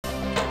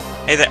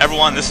Hey there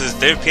everyone, this is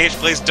DavidPH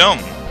Plays Dome.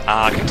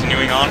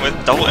 Continuing on with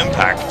Double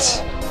Impact,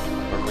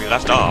 where we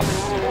left off.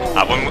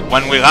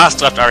 When we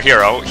last left our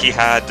hero, he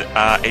had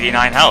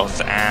 89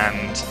 health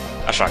and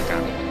a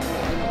shotgun.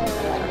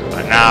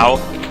 But now,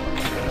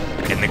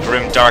 in the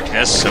grim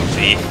darkness of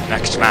the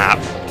next map,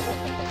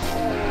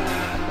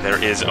 there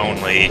is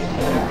only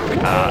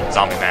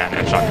Zombie Man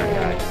and Shotgun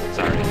Guy.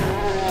 Sorry.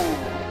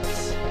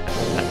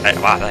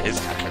 Wow, that is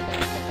kind of...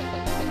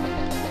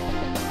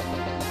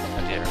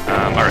 Oh dear.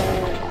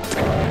 Alright.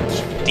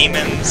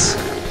 Demons.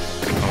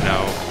 Oh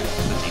no,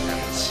 the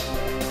demons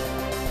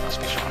must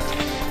be shot.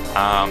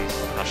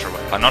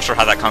 I'm not sure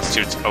how that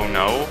constitutes. Oh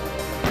no.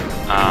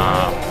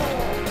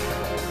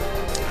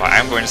 But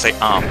I'm going to say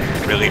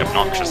really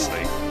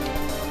obnoxiously.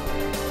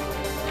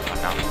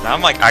 Now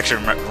I'm like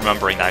actually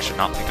remembering that I should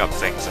not pick up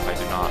things if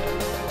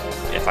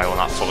I will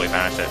not fully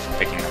benefit from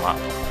picking them up.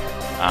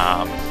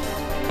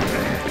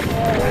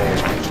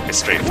 Trying to keep a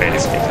straight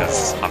face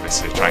because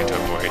obviously trying to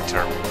avoid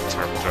term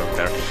joke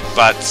there.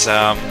 But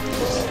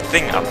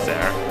thing up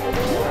there,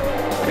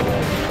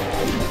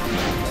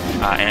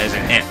 and it is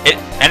an imp.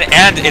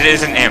 It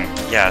is an imp.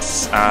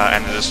 Yes,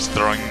 and it is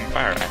throwing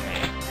fire at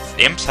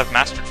me. Imps have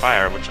mastered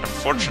fire, which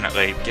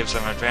unfortunately gives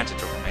them an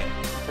advantage over me.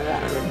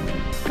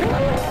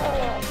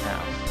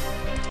 Now,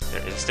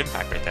 there is a stim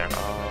pack right there.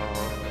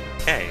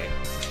 Okay.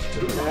 I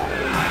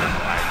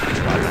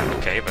forgot that.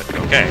 Okay, but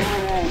okay.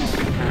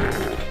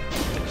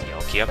 There's a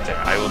yellow key up there.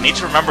 I will need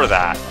to remember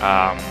that.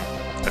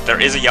 That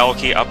there is a yellow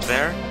key up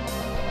there.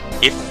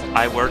 If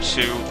I were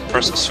to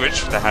press a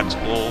switch that had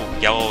little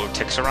yellow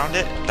ticks around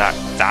it, that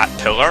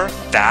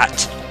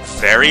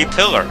very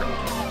pillar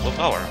will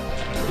lower.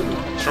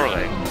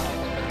 Surely.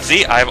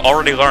 See, I've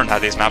already learned how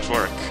these maps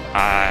work.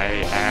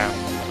 I am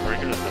very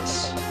good at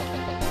this.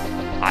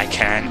 I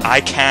can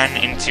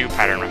into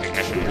pattern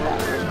recognition.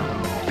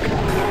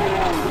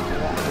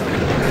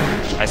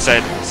 I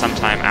said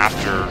sometime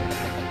after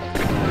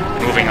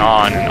moving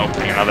on and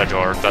opening another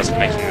door, thus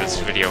making this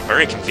video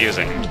very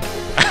confusing.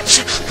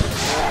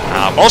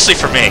 Mostly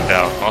for me,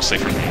 though. Mostly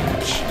for me,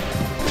 which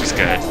is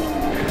good.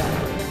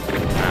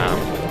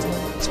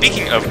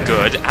 Speaking of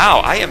good, ow!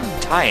 I am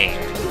dying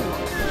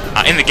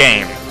in the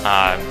game.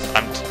 I'm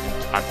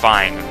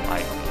fine in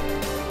like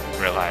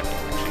real life.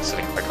 I'm actually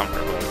sitting quite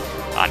comfortably,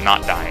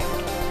 not dying.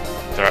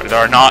 There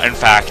are not, in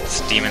fact,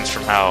 demons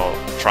from hell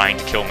trying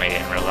to kill me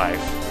in real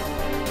life.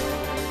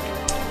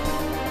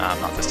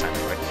 Not this time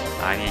anyway.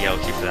 I need a yellow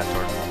key for that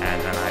door,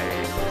 and then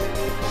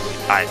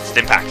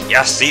stim pack.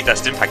 Yes, see, that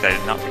stim pack that I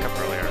did not pick up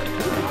earlier.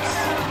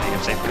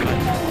 Saved my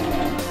life.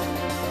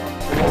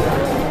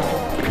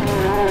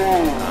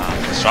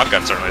 The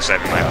shotgun certainly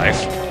saving my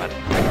life. But...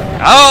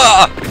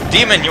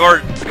 Demon,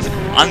 you're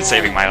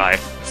unsaving my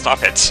life.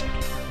 Stop it.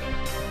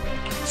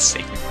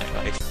 Unsaving my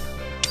life.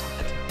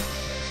 God.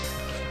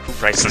 Who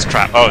writes this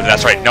crap? Oh,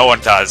 that's right. No one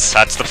does.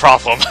 That's the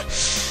problem.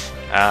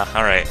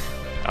 Alright.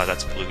 Oh,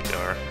 that's blue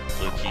door.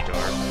 Blue key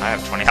door. I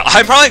have 20 health.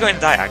 I'm probably going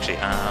to die, actually.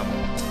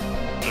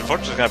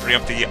 Unfortunately, it's going to bring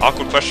up the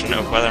awkward question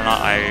of whether or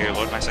not I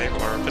load my save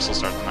or pistol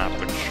start the map,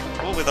 which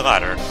probably the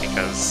latter,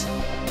 because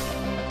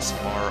it's a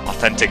more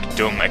authentic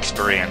Doom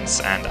experience,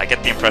 and I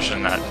get the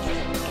impression that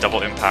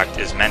Double Impact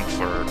is meant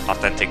for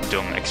authentic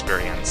Doom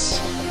experience.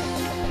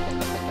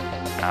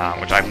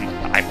 Which I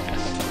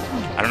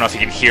don't know if you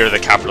can hear the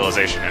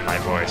capitalization in my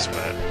voice,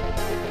 but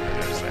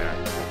it is there.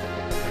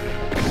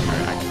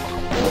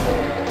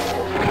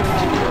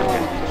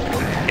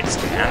 Hit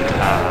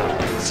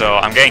scanned. So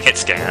I'm getting hit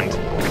scanned.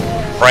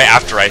 Right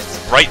after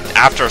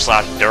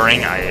 /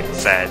 during I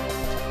said,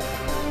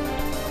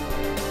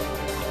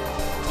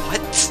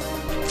 what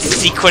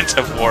sequence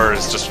of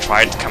words just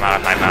tried to come out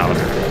of my mouth?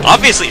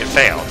 Obviously it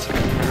failed.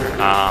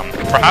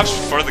 Perhaps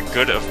for the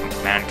good of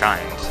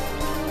mankind.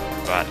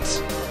 But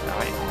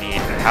I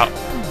need help.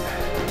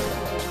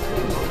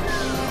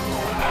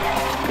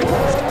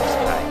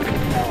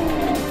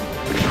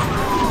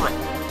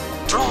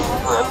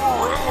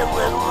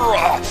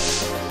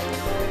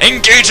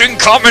 Engaging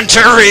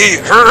commentary!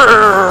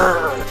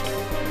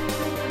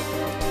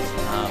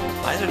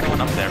 Why is there no one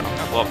up there? I'm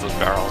gonna blow up those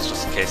barrels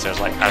just in case there's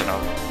like, I don't know.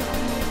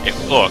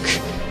 Look,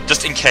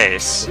 just in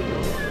case.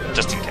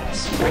 Just in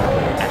case.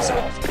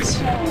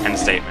 End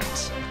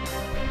statement.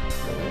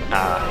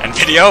 End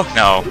video?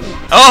 No.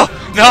 Oh!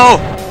 No!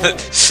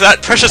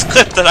 That precious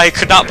clip that I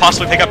could not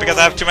possibly pick up because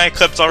I have too many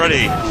clips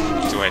already.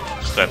 Too many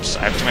clips.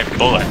 I have too many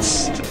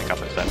bullets to pick up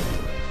a clip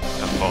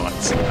of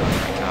bullets. Oh my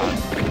god.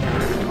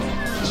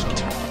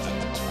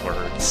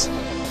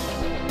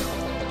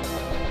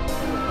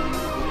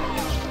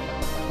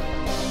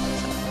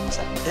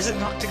 Is it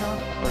an octagon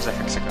or is it a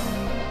hexagon?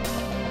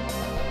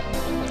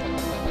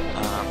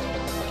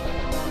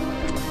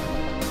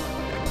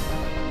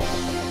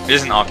 It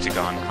is an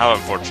octagon. How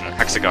unfortunate.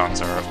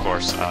 Hexagons are, of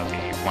course, the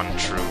one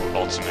true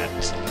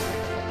ultimate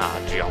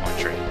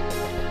geometry.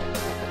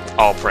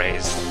 All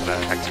praise the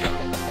hexagon.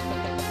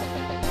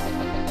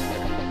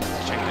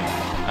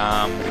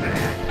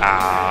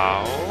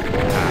 Ow.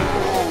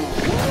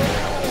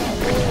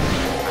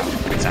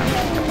 What's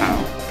happening? Kapow.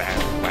 Bam.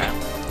 Wham.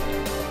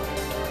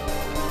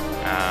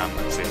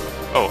 Let's see.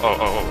 Oh,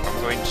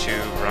 I'm going to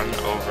run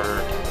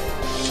over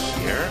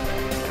here.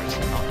 There's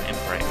not an imp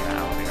right in the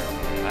elevator.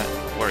 That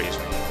worries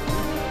me.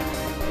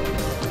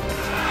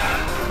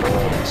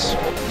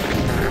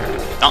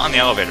 Not on the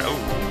elevator. Oh,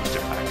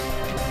 stim pack.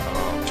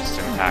 Oh,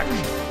 stim pack.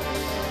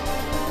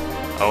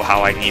 Oh,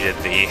 how I needed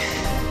the...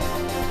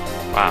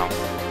 Wow.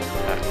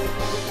 That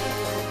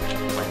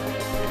went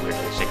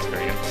weirdly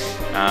Shakespearean.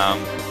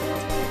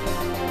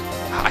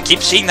 I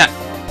keep seeing that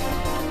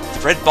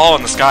red ball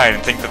in the sky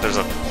and think that there's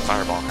a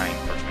fireball coming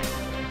towards me.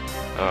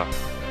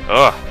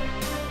 Ugh.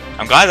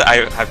 I'm glad that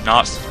I have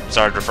not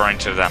started referring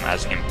to them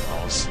as imp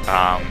balls.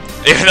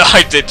 Even though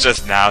I did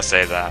just now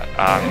say that.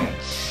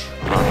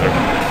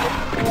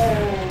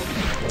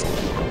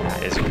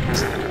 That is weird.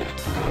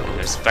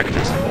 There's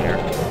vectors in here.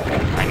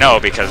 I know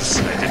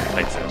because I did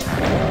play those.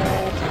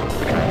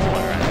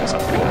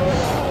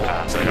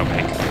 So I don't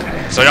make.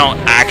 So I don't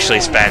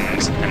actually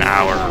spend an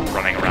hour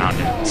running around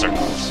in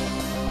circles.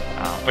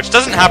 Which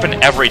doesn't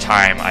happen every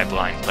time I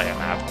blind play a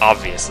map.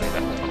 Obviously,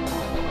 that would be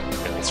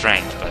really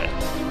strange, but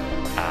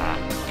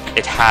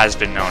it has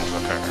been known to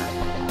occur,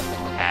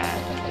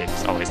 and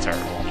it's always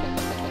terrible.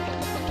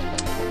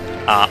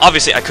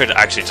 Obviously, I could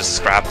actually just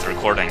scrap the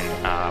recording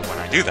when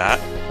I do that,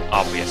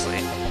 obviously,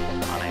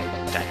 on a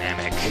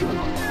dynamic...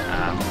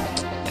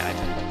 yeah, I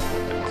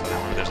didn't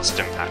remember there's a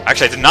stim pack.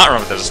 Actually, I did not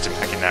remember there's a stim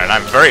pack in there, and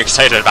I'm very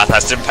excited about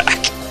that stim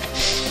pack.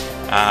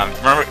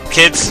 Remember,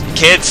 kids,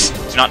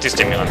 do not do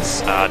stimulants.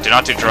 Do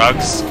not do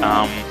drugs,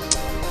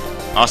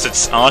 unless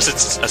it's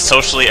a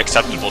socially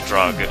acceptable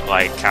drug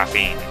like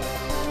caffeine.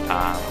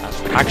 I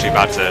was actually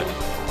about to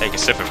take a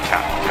sip of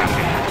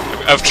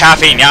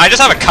caffeine. Yeah, I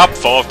just have a cup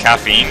full of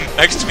caffeine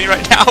next to me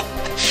right now.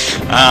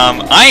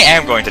 I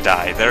am going to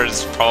die.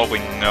 There's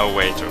probably no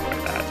way to avoid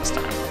that this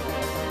time.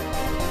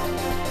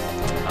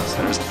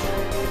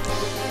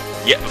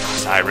 Yeah,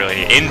 I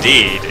really...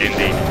 Indeed.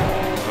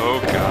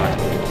 Oh god.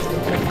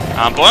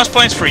 Bonus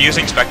points for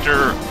using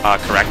Spectre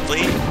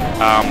correctly.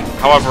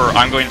 However,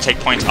 I'm going to take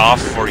points off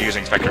for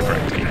using Spectre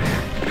correctly.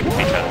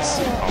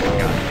 Because, oh my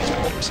god,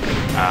 Spectres.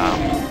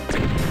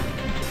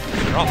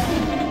 They're all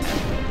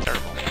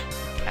terrible.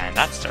 And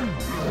that's terrible.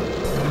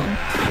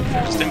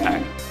 There's a stim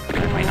pack.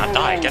 I might not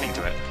die getting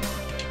to it.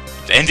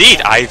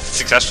 Indeed, I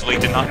successfully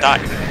did not die.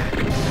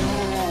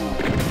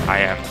 I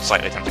am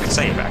slightly tempted to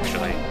save,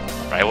 actually.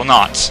 But I will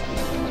not.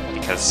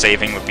 Because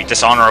saving would be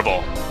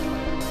dishonorable.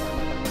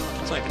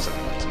 It's like it's fine.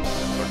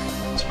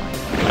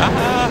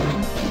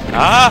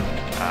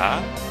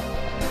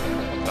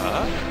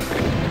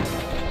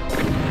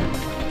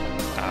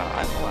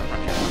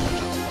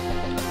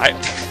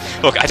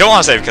 Look, I don't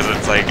want to save because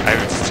it's like I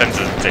tend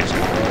to save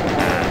scum.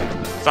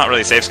 It's not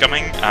really save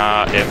scumming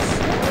if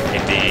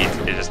indeed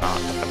it is not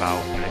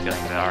about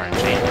manipulating the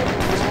RNG,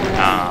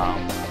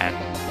 and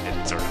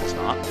it sort of is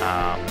not.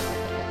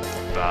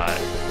 But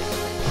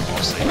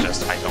mostly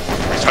just I don't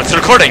want to restart the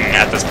recording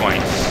at this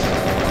point.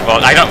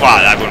 Well,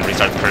 I wouldn't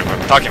restart the recording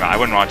what I'm talking about. I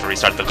wouldn't want to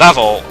restart the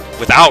level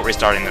without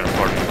restarting the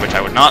recording, which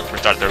I would not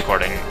restart the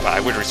recording, but I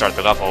would restart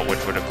the level,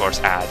 which would of course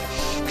add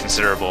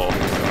considerable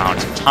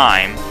amounts of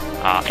time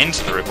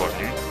into the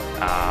recording,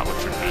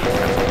 which would be...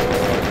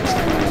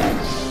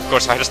 Of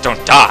course, if I just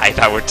don't die,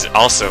 that would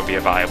also be a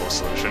viable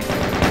solution.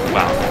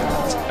 Well,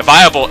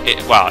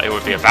 it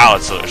would be a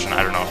valid solution.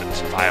 I don't know if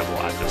it's viable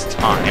at this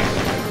time.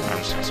 I'm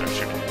just going to start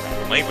shooting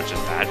randomly, which is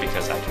bad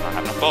because I do not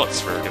have enough bullets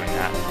for doing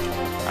that.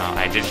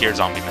 I did hear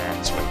Zombie Man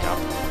wake up.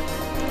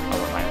 Oh,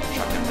 with my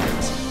shotgun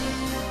bullets.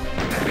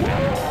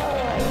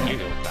 You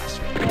little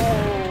bastard.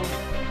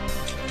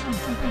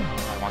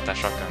 I want that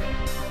shotgun. I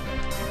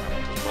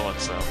want those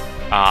bullets, though.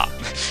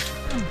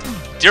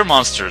 Dear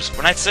monsters,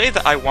 when I say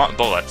that I want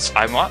bullets,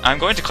 I'm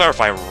going to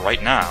clarify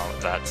right now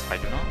that I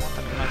do not want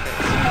them in my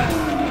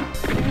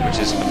face. Which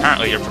is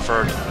apparently your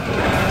preferred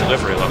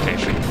delivery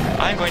location.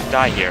 I'm going to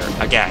die here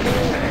again.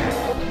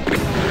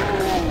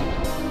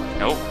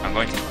 Nope, I'm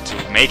going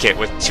to make it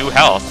with 2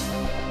 health.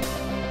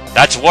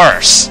 That's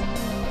worse.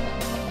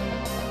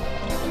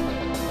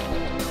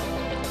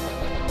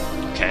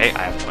 Okay,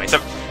 I have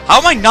 27. How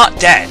am I not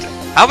dead?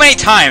 How many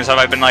times have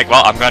I been like,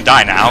 well, I'm gonna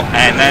die now,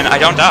 and then I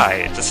don't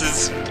die? This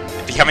is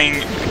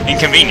becoming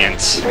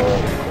inconvenient.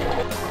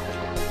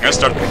 I'm gonna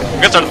start the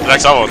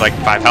next level with like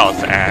 5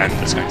 health, and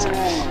it's going to suck.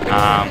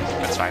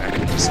 That's fine, I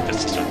can just start the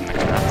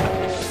next map.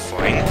 That'll be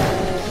fine.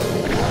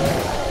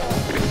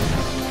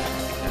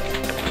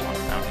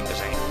 I don't think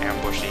there's any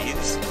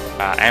ambushees.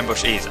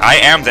 Ambushees. I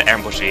am the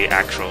ambushee,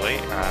 actually,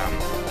 in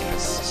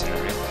this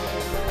scenario.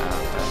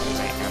 But there's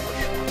any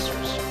ambush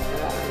monsters.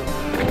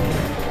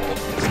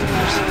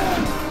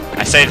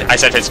 I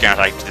said hit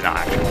scanner, I did not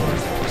actually.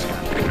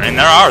 And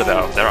there are,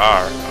 though. There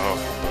are. Oh,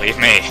 believe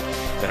me,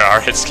 there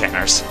are hit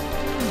scanners. I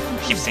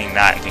keep seeing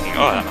that and thinking,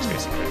 oh, that must be a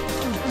secret.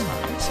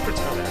 How many secrets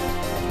are there?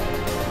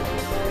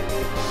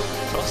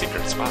 12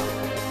 secrets, wow.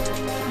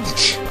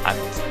 I'm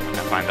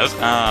gonna find those.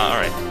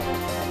 Alright.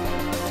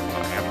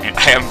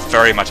 I am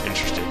very much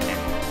interested in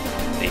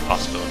the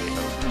possibility of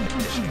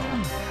additional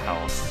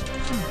health.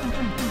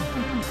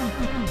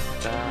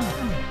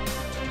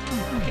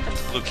 I think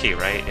that's blue key,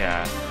 right?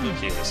 Yeah, blue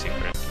key is a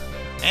secret.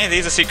 Any of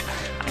these a secret?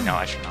 I know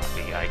I should not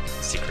be like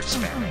secret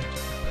spamming,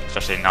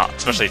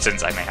 especially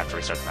since I may have to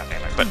restart the map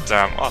anyway. But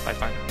well, if I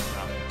find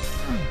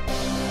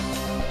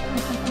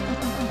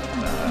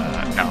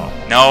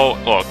no.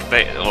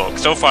 Look.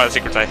 So far, the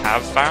secrets I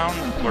have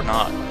found were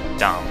not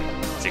dumb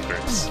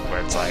secrets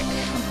where it's like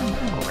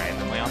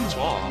randomly on this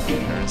wall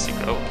there's a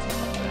secret.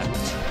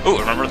 Oh,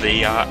 remember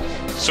the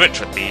switch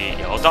with the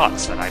yellow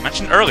dots that I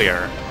mentioned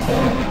earlier?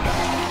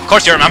 Of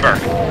course you remember!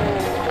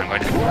 I'm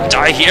going to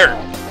die here!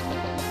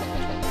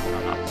 No,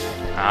 I'm not.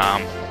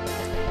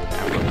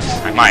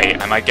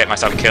 I might get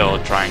myself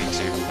killed trying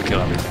to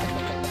kill everything.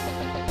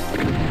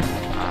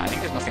 I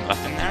think there's nothing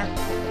left in there,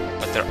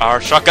 but there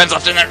are shotguns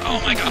left in there! Oh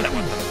my god, I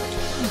want them!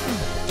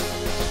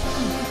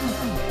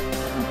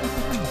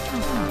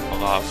 A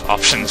lot of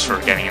options for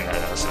getting in there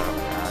though, so...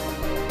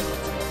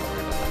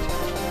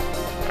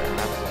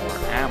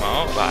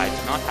 ammo, but I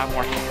do not have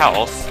more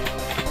health,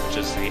 which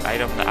is the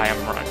item that I am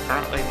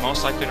currently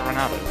most likely to run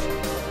out of.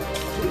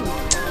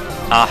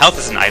 Health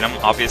is an item,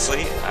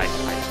 obviously. I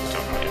don't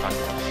know what you're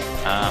talking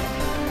about.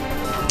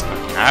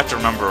 I have to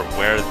remember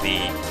where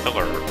the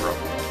pillar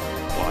rope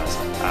was.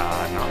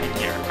 Not in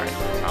here, right?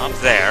 Not up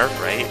there,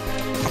 right?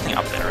 Nothing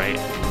up there, right?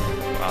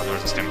 Wow, there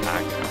was a stim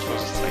pack. I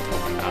suppose it's like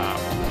open up.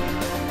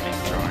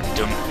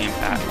 Doom Imp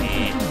at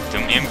me.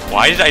 Doom Imp?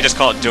 Why did I just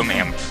call it Doom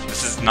Imp?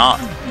 This is not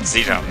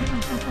Zedom.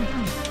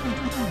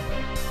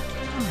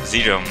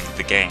 Zedom,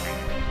 the game.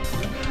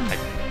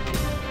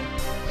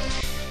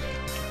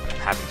 I'm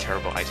having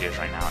terrible ideas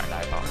right now, and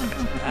I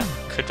apologize. That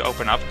could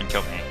open up and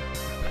kill me.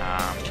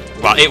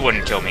 Well, it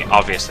wouldn't kill me,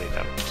 obviously.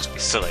 That would just be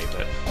silly,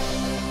 but...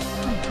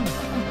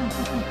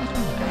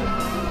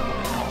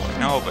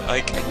 No, but,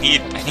 like, I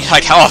need,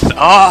 like, health!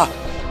 Ah!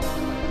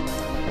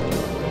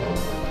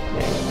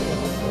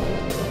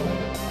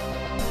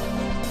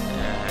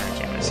 I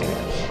can't really see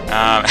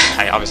that.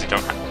 I obviously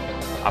don't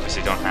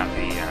have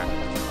the,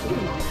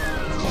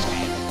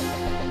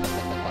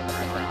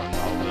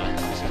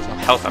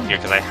 health up here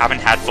because I haven't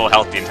had full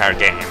health the entire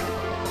game,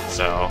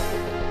 so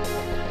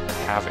I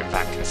have in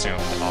fact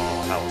consumed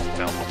all health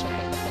available to me.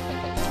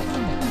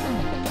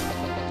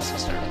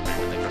 Let's start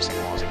randomly pressing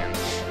walls again.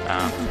 I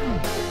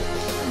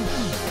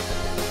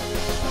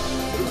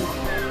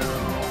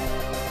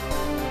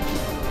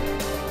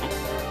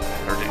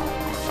heard it.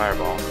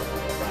 Fireball.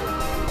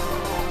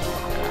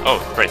 Oh,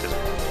 great! There's a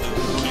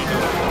blue key.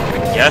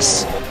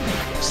 Yes,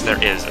 there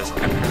is. There's a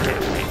medikit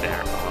right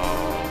there.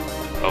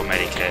 Oh,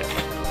 medikit.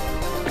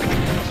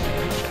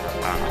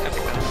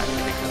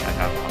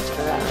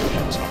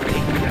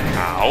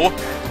 Ow!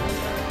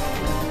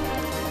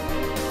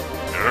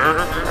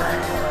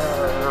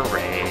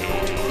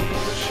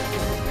 Rage.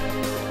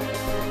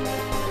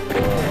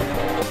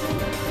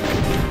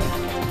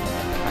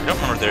 I don't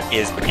remember if there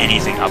is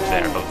anything up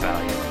there of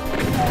value.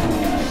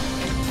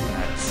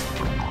 That's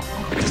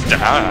just I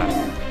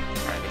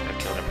think I've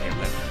killed everything up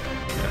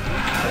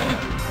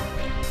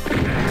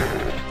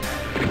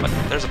there. But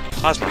there's a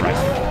plasma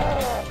rifle.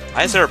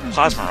 Why is there a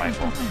plasma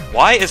rifle?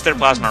 Why is there a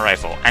plasma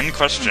rifle? End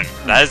question.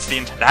 That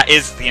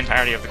is the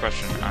entirety of the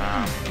question,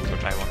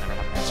 which I will never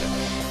have an answer.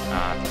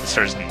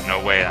 There's no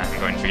way I'm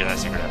going to figure that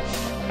secret out.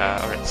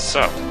 Alright,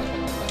 so...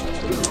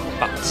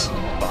 But...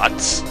 I'm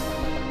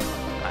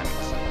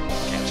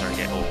starting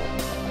to get a little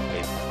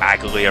bit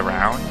waggly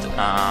around.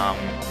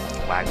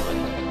 Waggly.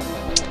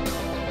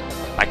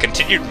 My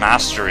continued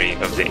mastery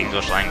of the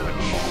English language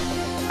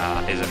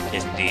is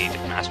indeed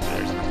mastery.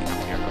 There's nothing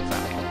up here of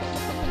value.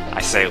 I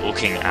say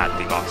looking at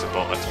the box of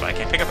bullets, but I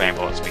can't pick up any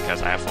bullets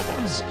because I have full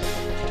bullets.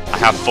 I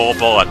have full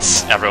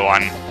bullets,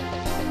 everyone!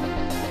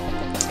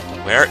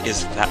 Where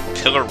is that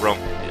pillar room?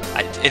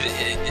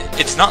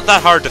 It's not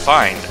that hard to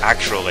find,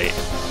 actually.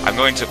 I'm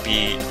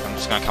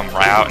just gonna come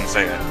right out and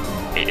say that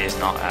it is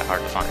not that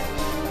hard to find.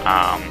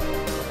 I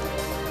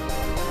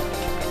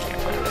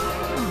can't find it.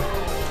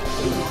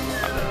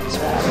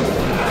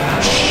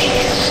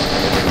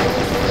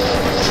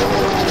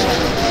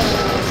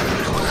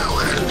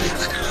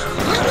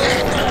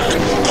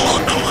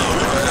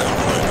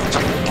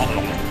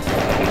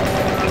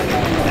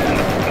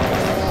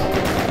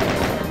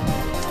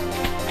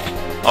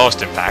 Oh,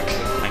 stim pack.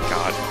 Thank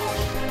God.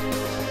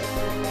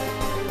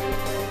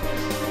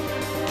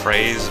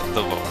 Praise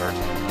the Lord.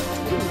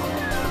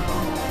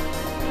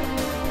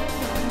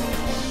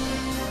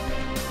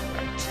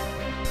 Right.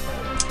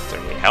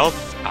 38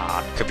 health.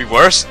 Could be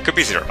worse. Could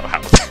be 0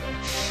 health.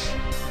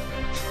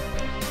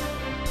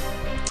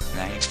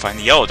 Now I need to find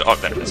the yellow. Oh,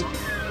 there it is.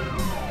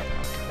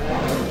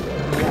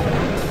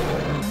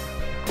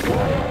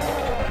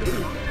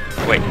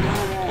 Wait.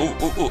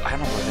 Ooh. I don't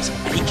know where there's a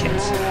medikit.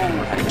 I don't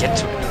know how to get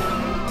to it.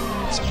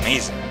 It's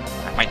amazing.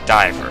 I might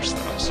die first,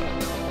 though, so...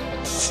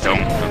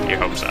 Don't get your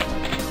hopes up.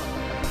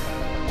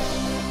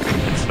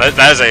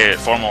 That is a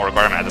formal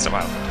requirement at the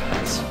survival.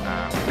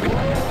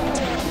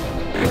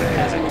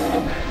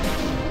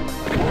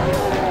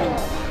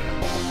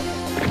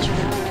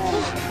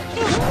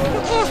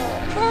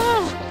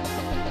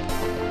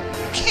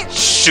 You can't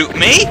shoot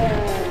me!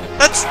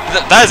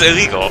 That is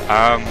illegal.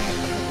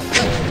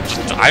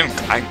 I'm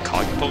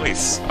calling the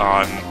police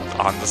on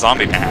the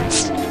zombie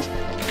pants.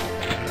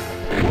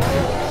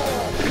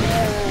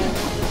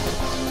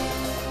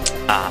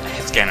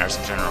 Head scanners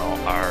in general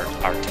are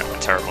a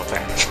terrible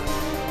thing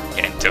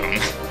in Doom.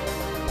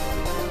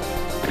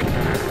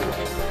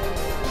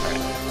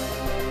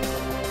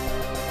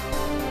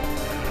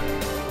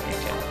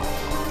 Okay.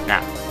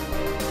 Now,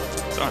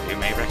 some of you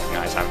may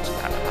recognize how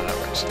that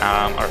works.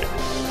 Alright.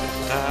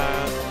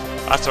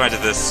 Last time I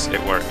did this,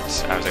 it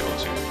worked. I was able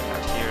to get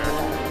out here. I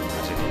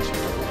was able to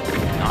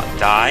not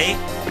die.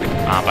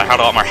 But I had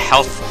a lot more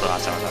health the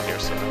last time I was out here,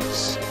 so that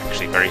was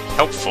actually very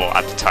helpful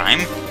at the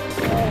time.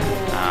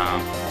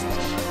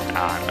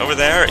 Over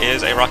there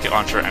is a rocket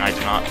launcher, and I do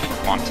not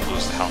want to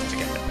lose the health to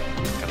get it,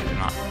 because I do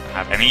not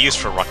have any use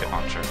for a rocket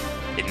launcher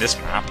in this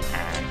map,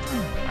 and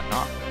I'm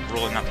not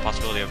ruling out the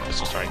possibility of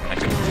pistol starting the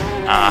next one.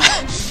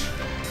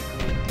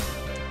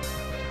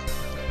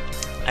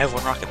 I have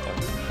one rocket though.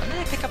 I'm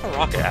gonna pick up a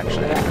rocket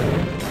actually.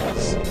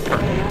 That's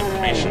pertinent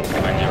information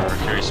when you're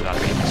curious about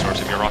the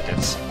source of your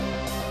rockets.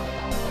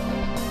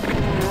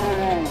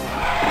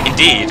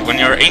 Indeed, when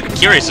you're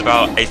curious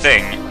about a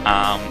thing,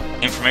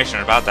 information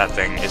about that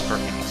thing is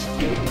pertinent.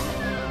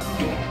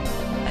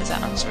 Why is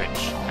that on Switch?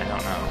 I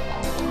don't know.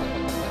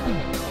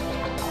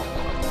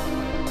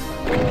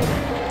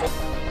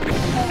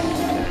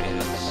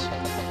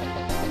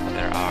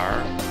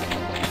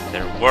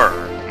 There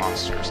were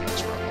monsters in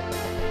this room.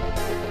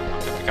 I'm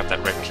gonna pick up that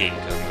red key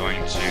because I'm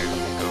going to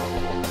go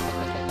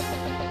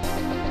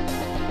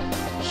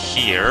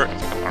here and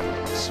pick up armor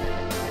box.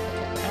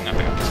 I'm gonna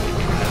pick up this key.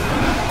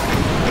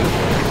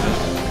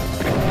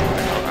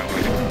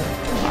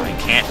 I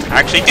can't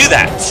actually do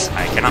that!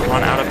 I cannot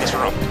run out of this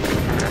room.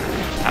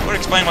 That would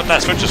explain what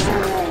that switch is for. I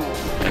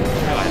didn't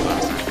realize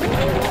last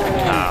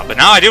time. But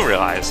now I do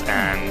realize,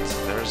 and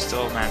there's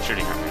still a man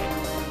shooting at me.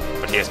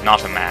 But he is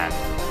not a man,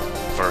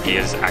 for he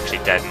is actually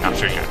dead and not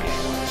shooting at me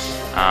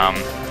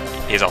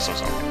anymore. He is also a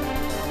zombie.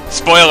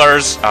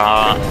 Spoilers! He's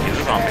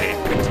a zombie.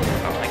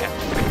 Oh my god.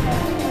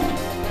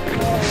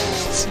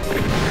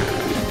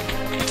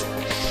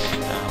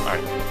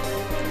 Alright.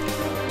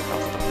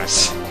 Health bonus.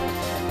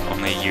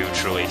 Only you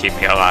truly keep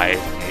me alive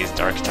in these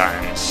dark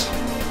times.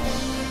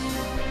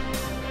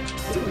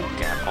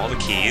 Okay, I have all the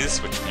keys,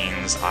 which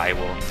means I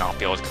will not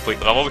be able to complete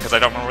the level because I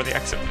don't remember where the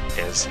exit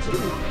is.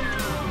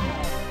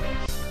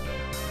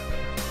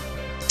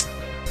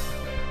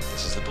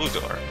 This is the blue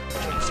door,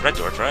 which means the red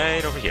door is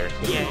right over here.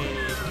 Yay!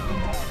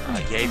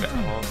 Yay, but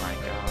oh my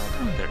god,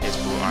 there is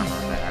blue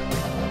armor there.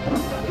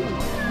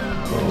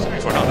 So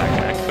before not that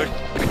guy, I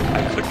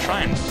could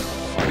try and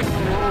fight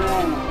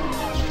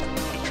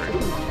hatred.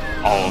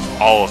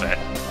 All of it.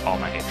 All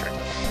my hatred.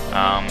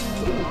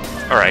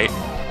 Alright.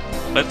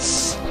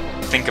 Let's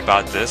think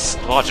about this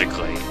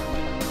logically.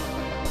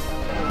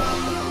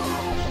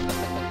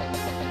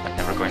 I'm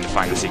never going to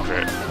find the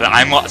secret.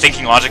 I'm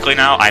thinking logically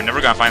now, I'm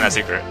never going to find that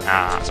secret. So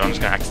I'm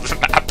just going to exit the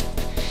map.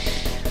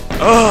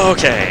 Oh,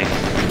 okay.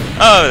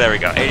 Oh, there we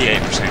go.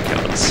 88%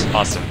 kills.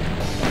 Awesome.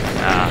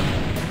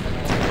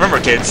 Remember,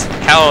 kids,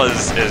 hell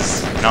is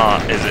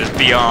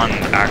beyond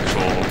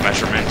actual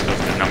measurement of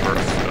the number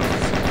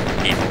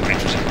of evil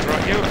creatures that throw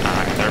at you,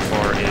 and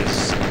therefore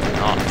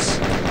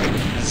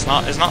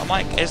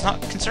is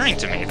not concerning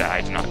to me that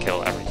I do not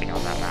kill everything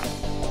on that map.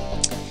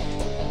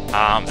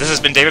 This has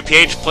been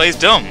DavidPH Plays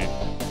Doom.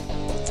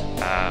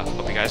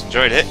 Hope you guys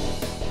enjoyed it.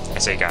 I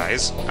say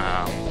guys.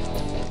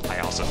 I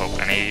also hope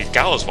any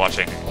gals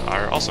watching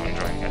are also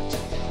enjoying it.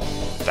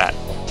 That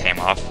came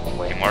off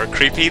way more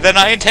creepy than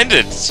I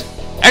intended.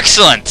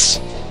 Excellent!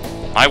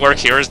 My work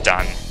here is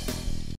done.